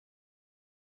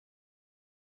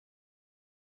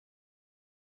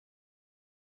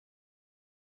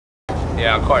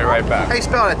Yeah, I'll call you right back. How you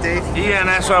spelling it, Dave?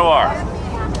 E-N-S-O-R.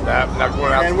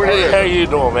 And where do you live? How you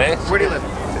doing, man? Where do you live?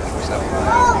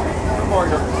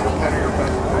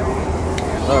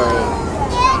 Alright.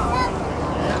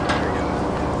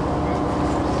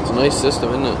 It's a nice system,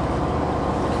 isn't it?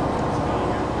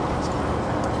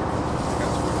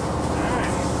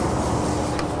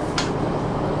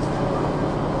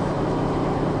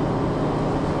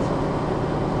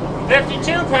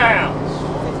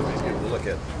 £52. Look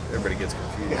at everybody gets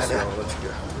confused. So let's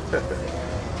go.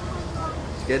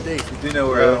 It's good, Dave. You do know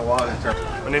we're having a lot in terms.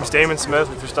 My name's Damon Smith.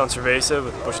 We fished on Cerveza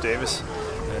with Bush Davis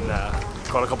and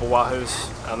caught a couple wahoos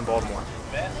out in Baltimore.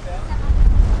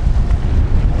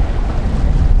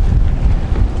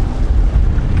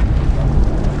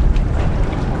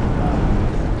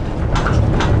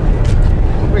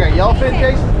 We got yellowfin,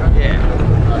 Jason? Yeah.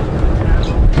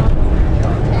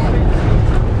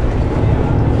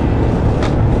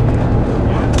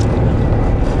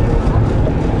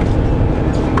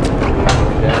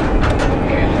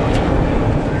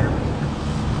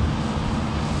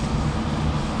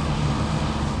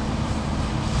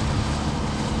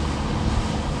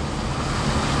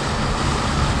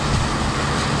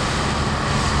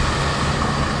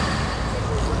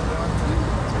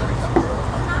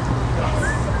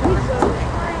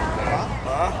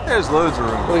 There's loads of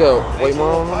room. We got weight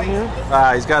marlin on here?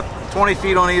 He's got 20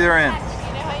 feet on either end.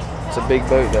 It's a big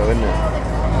boat though, isn't it?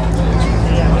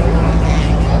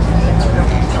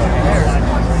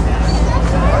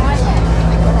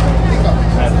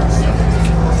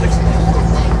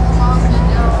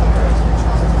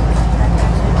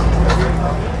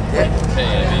 Hey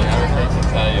Andy, I would hate to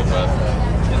tell you, but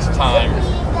it's time.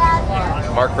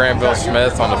 Mark Granville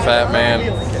Smith on the Fat Man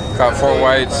caught 4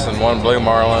 whites and 1 blue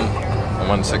marlin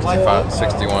and 61 pounds.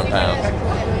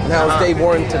 How's Dave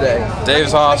Warren today?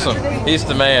 Dave's awesome. He's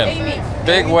the man.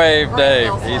 Big wave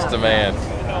Dave. He's the man.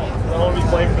 I'll be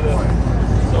playing for this.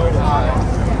 Look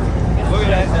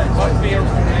at that. Must be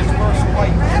his first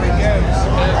white. Here he goes.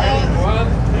 1,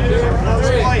 2,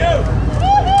 3, go!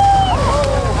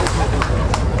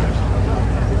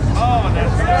 Oh,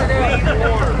 that's clean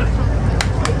water.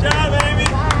 Good job, Amy.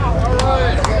 All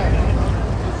right.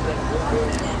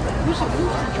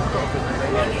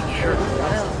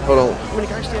 Hold on. How many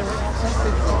guys stand right now?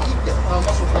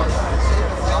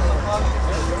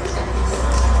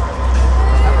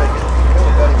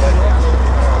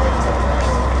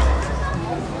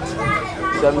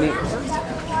 70.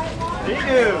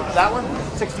 That one?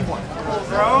 61.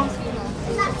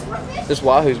 This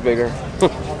wahoo's bigger.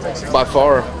 By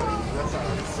far.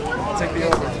 I'll take the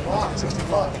over.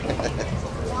 65.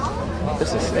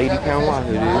 This is 80-pound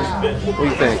wahoo, dude. What do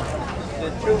you think? The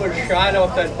jeweler shot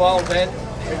off that ball, man.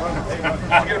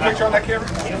 Get a picture on that camera?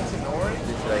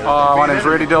 My name is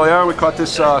Randy Delio. We caught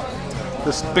this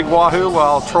this big wahoo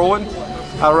while trolling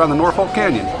out around the Norfolk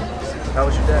Canyon. How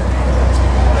was your day?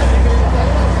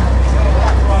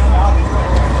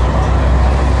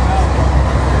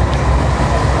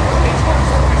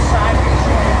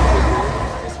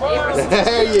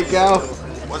 There you go.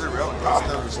 Was it real?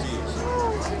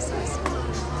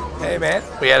 Hey man,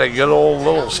 we had a good old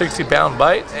little 60-pound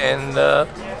bite and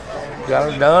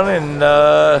got her done and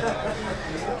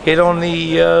hit on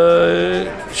the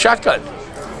shotgun.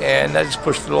 And I just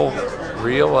pushed the little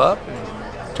reel up,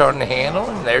 turned the handle,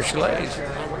 and there she lays.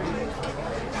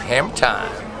 Hammer time.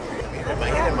 I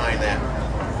didn't mind that.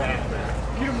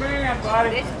 You the man, buddy.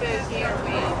 This food here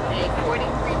weighs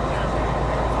 43 pounds.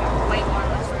 Weight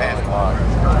marlin. Fast log.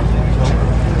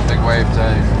 Big wave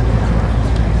Dave.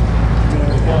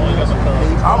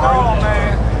 Come on,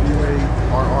 man.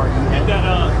 Get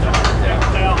that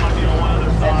tail might be on one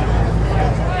other side.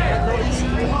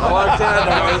 I like that,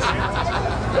 guys.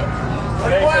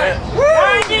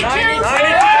 92!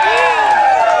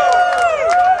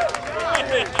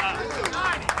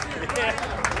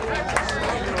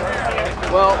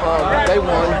 Well, they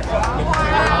won.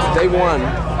 They won.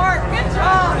 Mark, good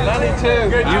job.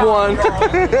 92. You won.